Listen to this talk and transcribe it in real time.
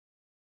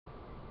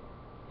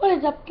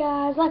What is up,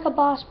 guys? Like a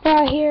Boss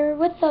Bro here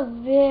with a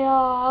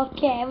video.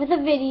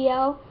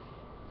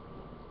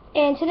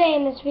 And today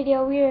in this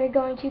video we are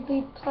going to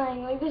be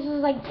playing. This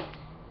is like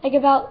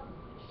about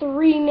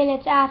 3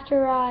 minutes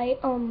after I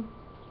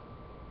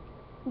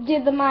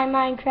did my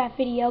Minecraft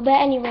video.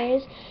 But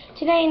anyways,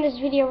 today in this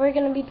video we're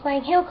going to be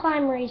playing Hill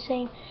Climb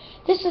Racing.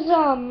 This is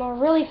a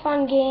really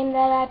fun game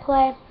that I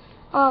play.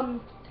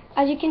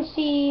 As you can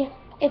see,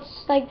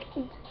 it's like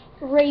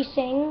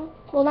racing.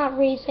 Well, not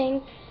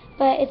racing,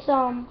 but it's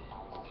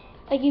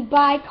like you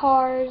buy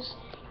cars,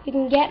 you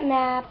can get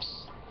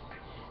maps.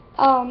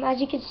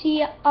 As you can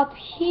see up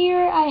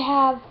here, I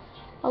have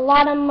a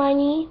lot of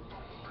money,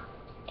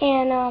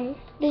 and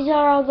these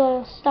are all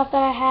the stuff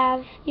that I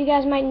have. You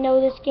guys might know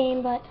this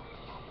game, but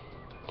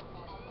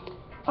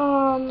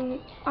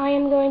I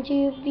am going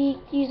to be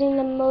using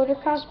the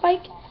motocross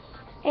bike,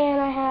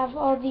 and I have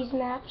all these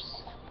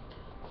maps.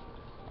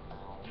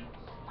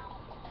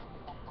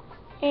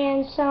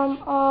 And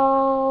some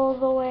all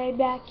the way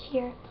back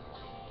here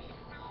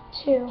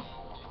too.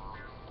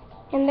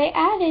 And they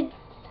added,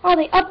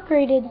 they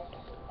upgraded,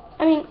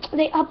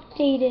 they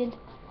updated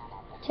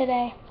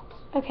today.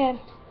 Okay,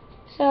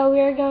 so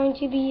we are going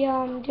to be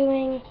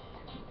doing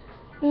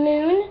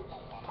Moon,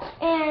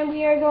 and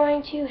we are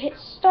going to hit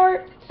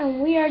start,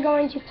 and we are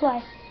going to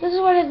play. This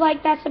is what it's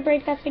like. That's the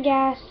brake, that's the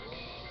gas,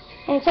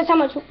 and it says how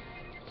much.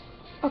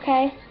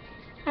 Okay,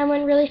 I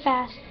went really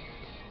fast.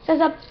 It says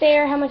up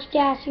there how much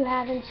gas you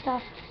have and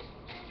stuff.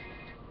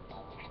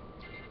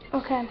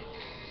 Okay,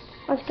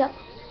 let's go.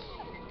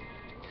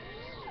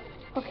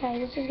 Okay,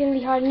 this is gonna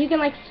be hard, and you can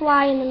like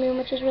fly in the moon,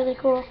 which is really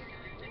cool.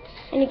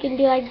 And you can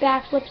do like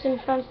backflips and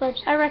front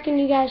flips. I reckon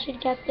you guys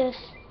should get this.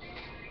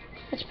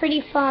 It's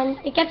pretty fun.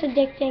 It gets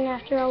addicting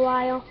after a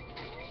while.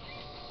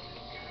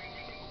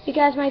 You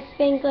guys might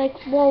think like,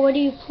 whoa, what are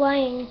you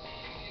playing?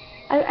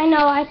 I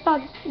know, I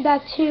thought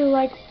that too,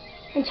 like,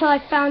 until I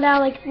found out,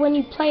 like, when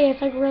you play it,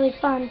 it's like really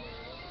fun.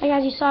 Like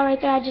as you saw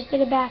right there, I just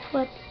did a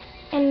backflip,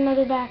 and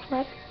another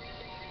backflip,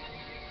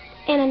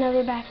 and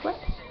another backflip.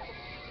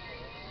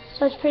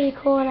 So it's pretty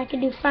cool, and I can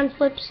do front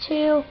flips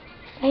too,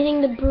 by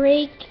hitting the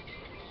brake.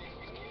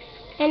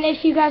 And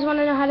if you guys want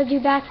to know how to do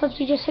backflips,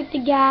 you just hit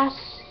the gas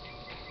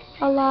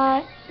a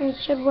lot, and it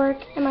should work.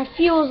 And my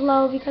fuel is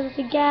low because of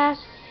the gas.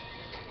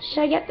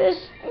 Should I get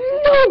this?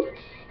 No!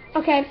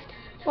 Okay,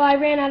 well, I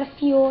ran out of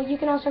fuel. You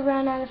can also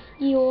run out of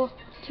fuel.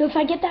 So if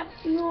I get that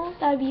fuel,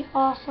 that would be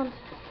awesome.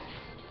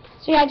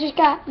 So yeah, I just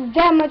got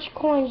that much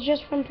coins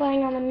just from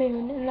playing on the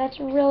moon, and that's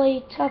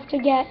really tough to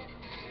get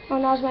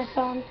when I was my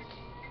phone.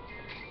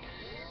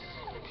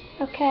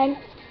 Okay.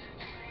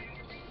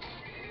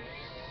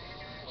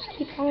 Just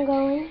keep on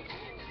going.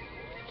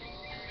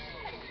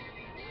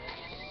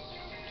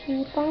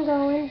 Keep on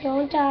going.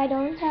 Don't die,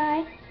 don't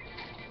die.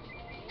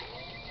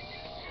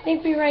 I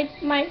think we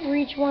might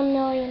reach 1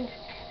 million.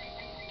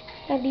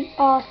 That'd be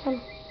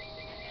awesome.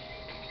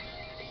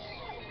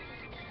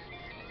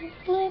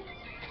 Flip.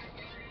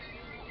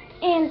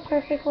 And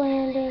perfect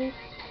landing.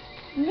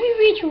 We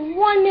reach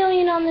 1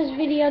 million on this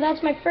video.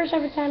 That's my first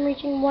ever time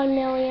reaching 1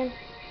 million.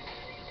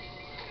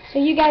 So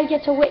you guys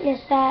get to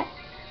witness that.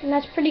 And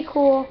that's pretty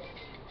cool.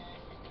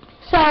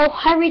 So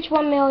I reached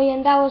 1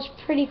 million. That was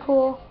pretty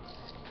cool.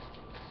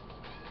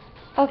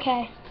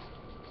 Okay.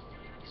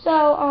 So,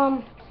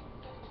 I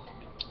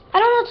don't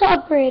know what to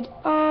upgrade.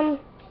 I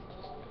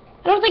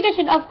don't think I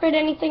should upgrade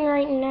anything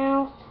right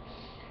now.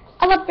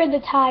 I'll upgrade the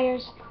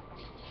tires.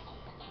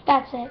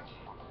 That's it.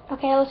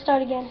 Okay, let's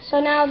start again. So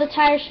now the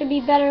tires should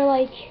be better,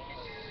 like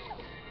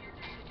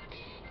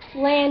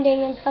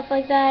landing and stuff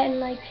like that, and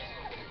like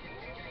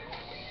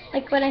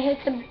when I hit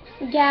the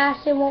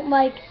gas, it won't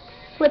like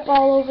flip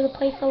all over the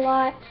place a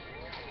lot.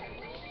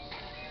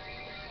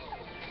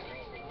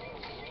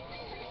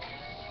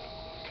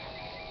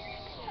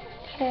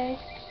 Okay,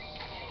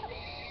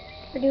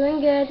 we're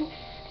doing good.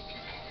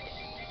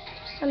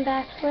 Some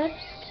backflips,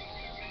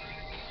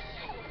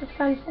 a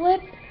front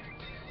flip,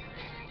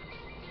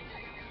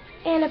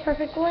 and a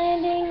perfect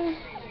landing.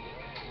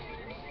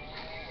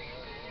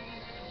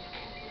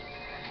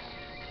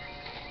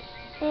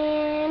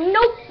 And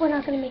nope, we're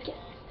not gonna make it.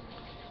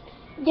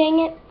 Dang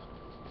it.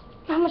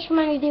 How much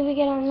money did we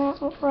get on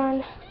that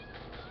run?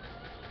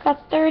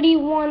 Got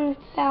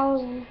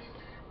 31,000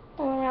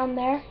 around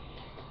there.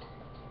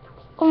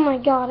 Oh my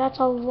god, that's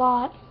a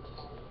lot.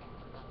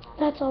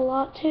 That's a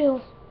lot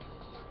too.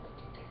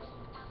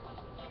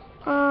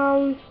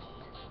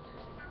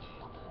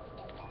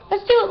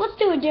 Let's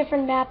do a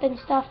different map and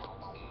stuff.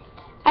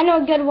 I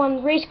know a good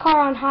one, race car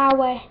on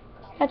highway.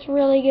 That's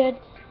really good.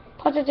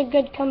 Plus it's a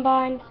good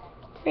combined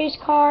race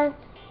car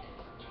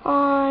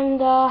on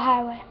the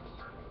highway.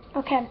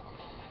 Okay,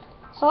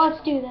 so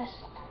let's do this.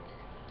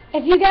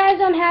 If you guys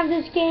don't have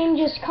this game,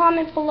 just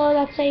comment below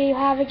that say you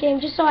have a game,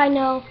 just so I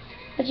know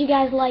what you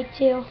guys like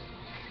to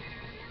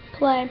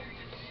play,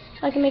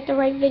 so I can make the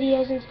right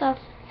videos and stuff.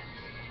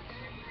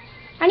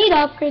 I need to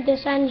upgrade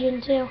this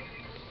engine too.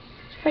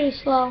 It's pretty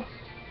slow.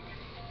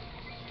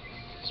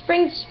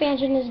 Spring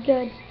suspension is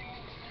good.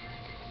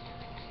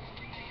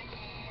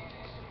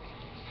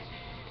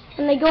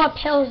 and they go up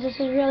hills. This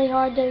is really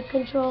hard to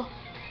control.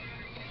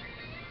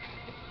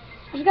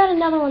 I've got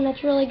another one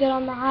that's really good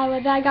on the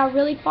highway that I got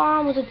really far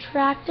on with a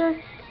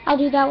tractor. I'll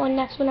do that one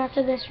next one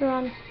after this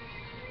run.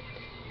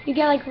 You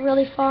get like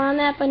really far on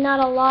that, but not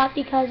a lot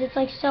because it's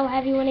like so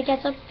heavy when it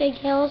gets up big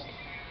hills.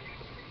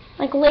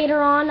 Like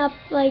later on up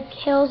like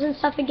hills and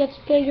stuff, it gets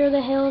bigger,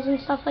 the hills and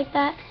stuff like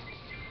that.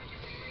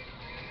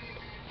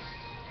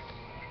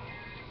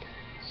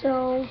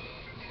 So,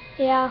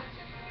 yeah.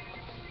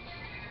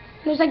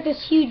 There's like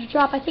this huge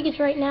drop. I think it's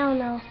right now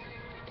though.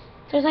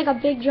 There's like a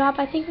big drop.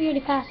 I think we already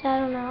passed that. I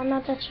don't know. I'm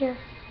not that sure.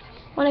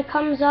 When it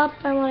comes up,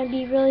 I want to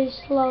be really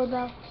slow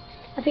though.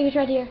 I think it's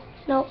right here.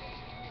 Nope.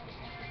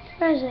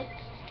 Where is it?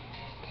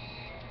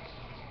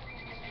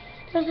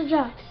 Where's the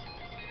drop?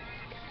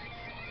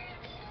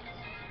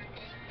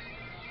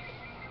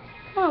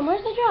 Come on,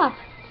 where's the drop?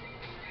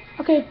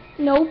 Okay,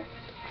 nope.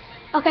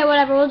 Okay,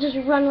 whatever. We'll just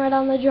run right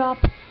on the drop.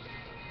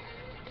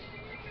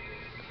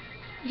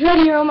 It's right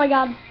here. Oh my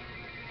god.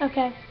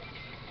 Okay.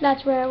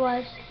 That's where it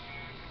was.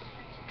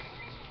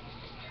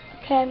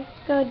 Okay,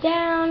 go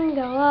down,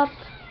 go up,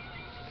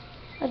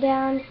 go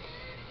down.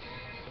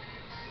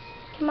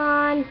 Come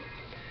on.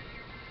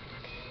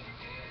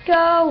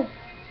 Go.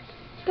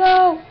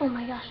 Go. Oh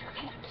my gosh,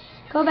 okay.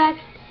 Go back,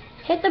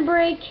 hit the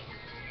brake,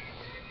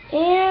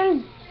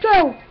 and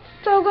go.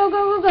 Go, go,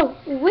 go, go, go.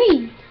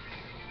 Wee.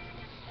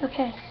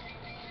 Okay.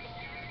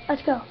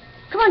 Let's go.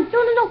 Come on.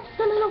 No, no, no.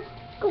 No, no, no.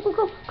 Go, go,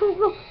 go. Go,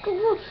 go, go,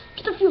 go.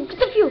 Get the fuel. Get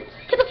the fuel.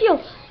 Get the fuel.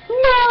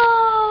 No.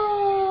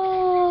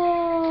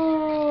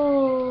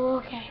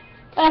 Okay.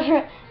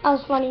 Whatever. That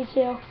was funny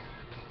too.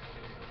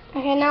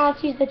 Okay, now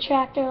let's use the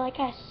tractor like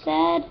I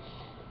said.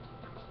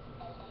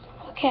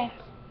 Okay.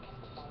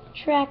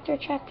 Tractor,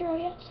 tractor. Oh,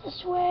 yeah, it's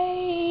this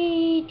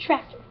way.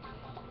 Tractor.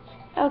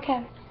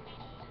 Okay.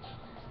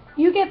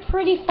 You get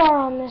pretty far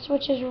on this,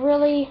 which is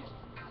really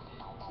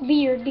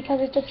weird because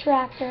it's a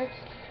tractor.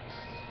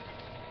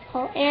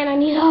 Oh, and I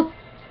need to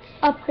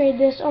upgrade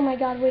this. Oh my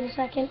god, wait a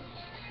second.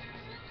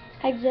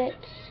 Exit.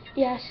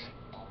 Yes.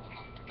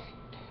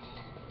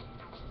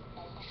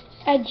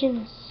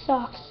 Engine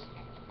sucks.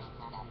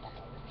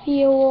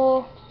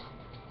 Fuel.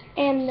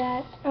 And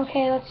that.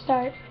 Okay, let's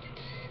start.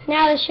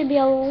 Now this should be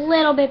a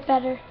little bit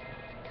better.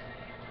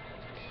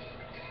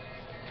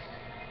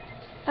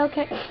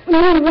 Okay.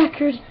 No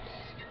record.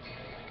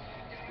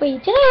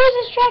 Wait, did I use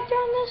this tractor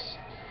on this?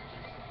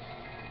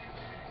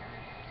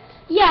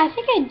 Yeah, I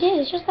think I did.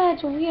 It's just that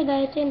it's weird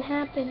that it didn't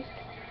happen.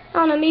 I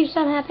don't know, maybe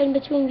something happened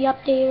between the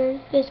update or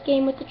this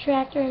game with the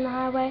tractor and the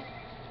highway.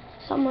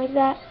 Something like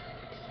that.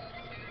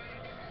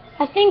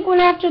 I think when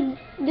after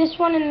this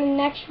one and the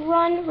next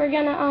run, we're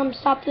gonna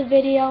stop the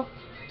video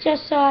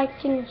just so I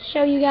can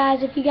show you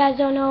guys, if you guys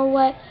don't know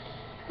what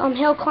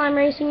hill climb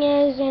racing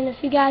is, and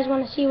if you guys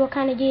want to see what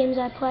kind of games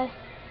I play.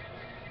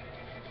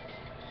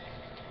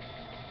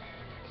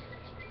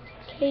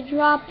 Okay,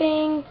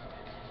 dropping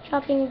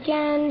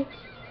again.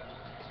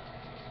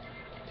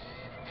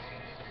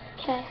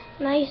 Okay,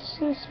 nice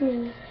and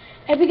smooth.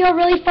 If we go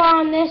really far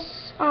on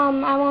this,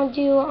 I won't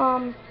do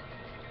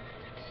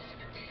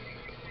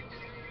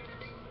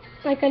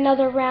like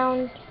another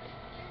round,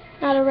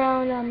 not a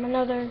round,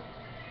 another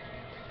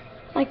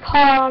like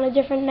car on a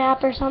different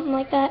map or something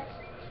like that.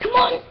 Come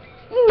on!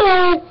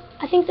 No!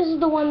 I think this is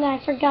the one that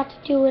I forgot to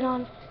do it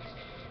on.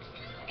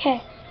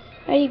 Okay,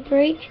 ready,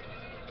 brake,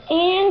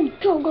 and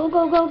go, go,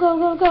 go, go, go,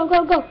 go, go,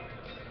 go, go.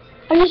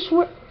 I just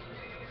swear.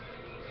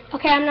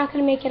 Okay, I'm not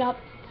gonna make it up.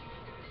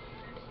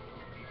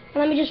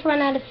 Let me just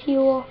run out of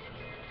fuel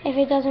if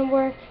it doesn't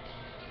work.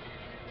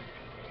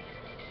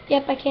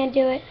 Yep, I can't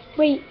do it.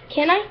 Wait,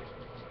 can I?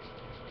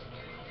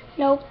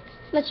 Nope.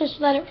 Let's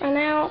just let it run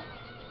out.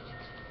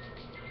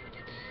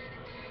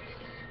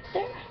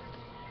 There.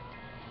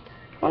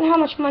 I wonder how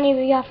much money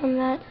we got from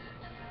that.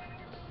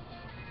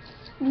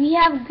 We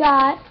have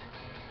got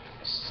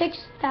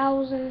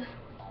 6,000.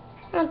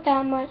 Not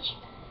that much.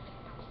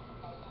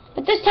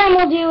 But this time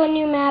we'll do a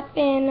new map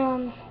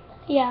and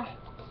yeah.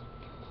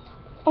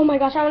 Oh my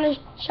gosh, I want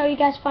to show you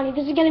guys funny.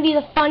 This is going to be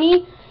the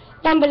funny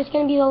one, but it's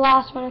going to be the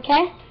last one,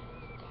 okay?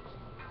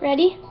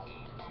 Ready?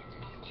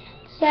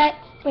 Set.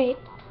 Wait.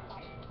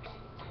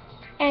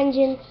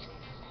 Engine.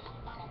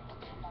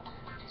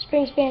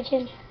 Spring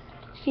expansion.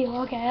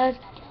 Fuel. Okay,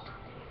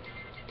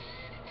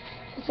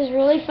 this is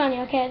really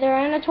funny. Okay, they're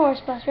on a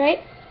tourist bus,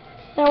 right?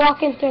 They're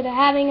walking through. They're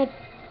having a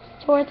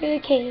tour through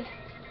the cave.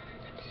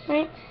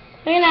 Right?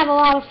 They're going to have a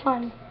lot of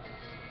fun.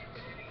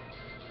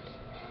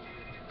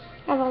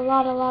 Have a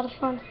lot of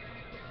fun.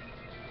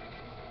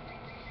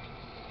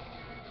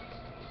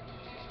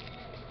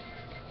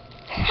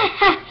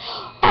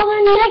 Oh,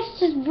 their necks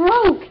just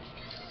broke.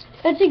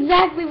 That's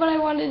exactly what I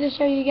wanted to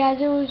show you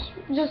guys. It was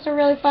just a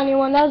really funny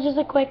one. That was just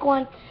a quick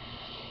one.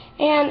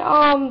 And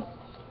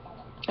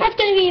that's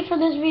gonna be it for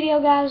this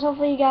video, guys.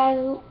 Hopefully you guys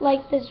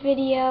like this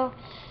video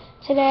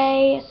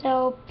today.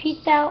 So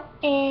peace out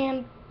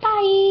and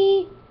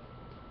bye.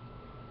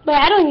 But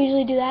I don't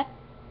usually do that.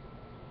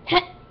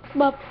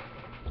 But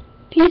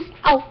peace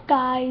out,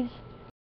 guys.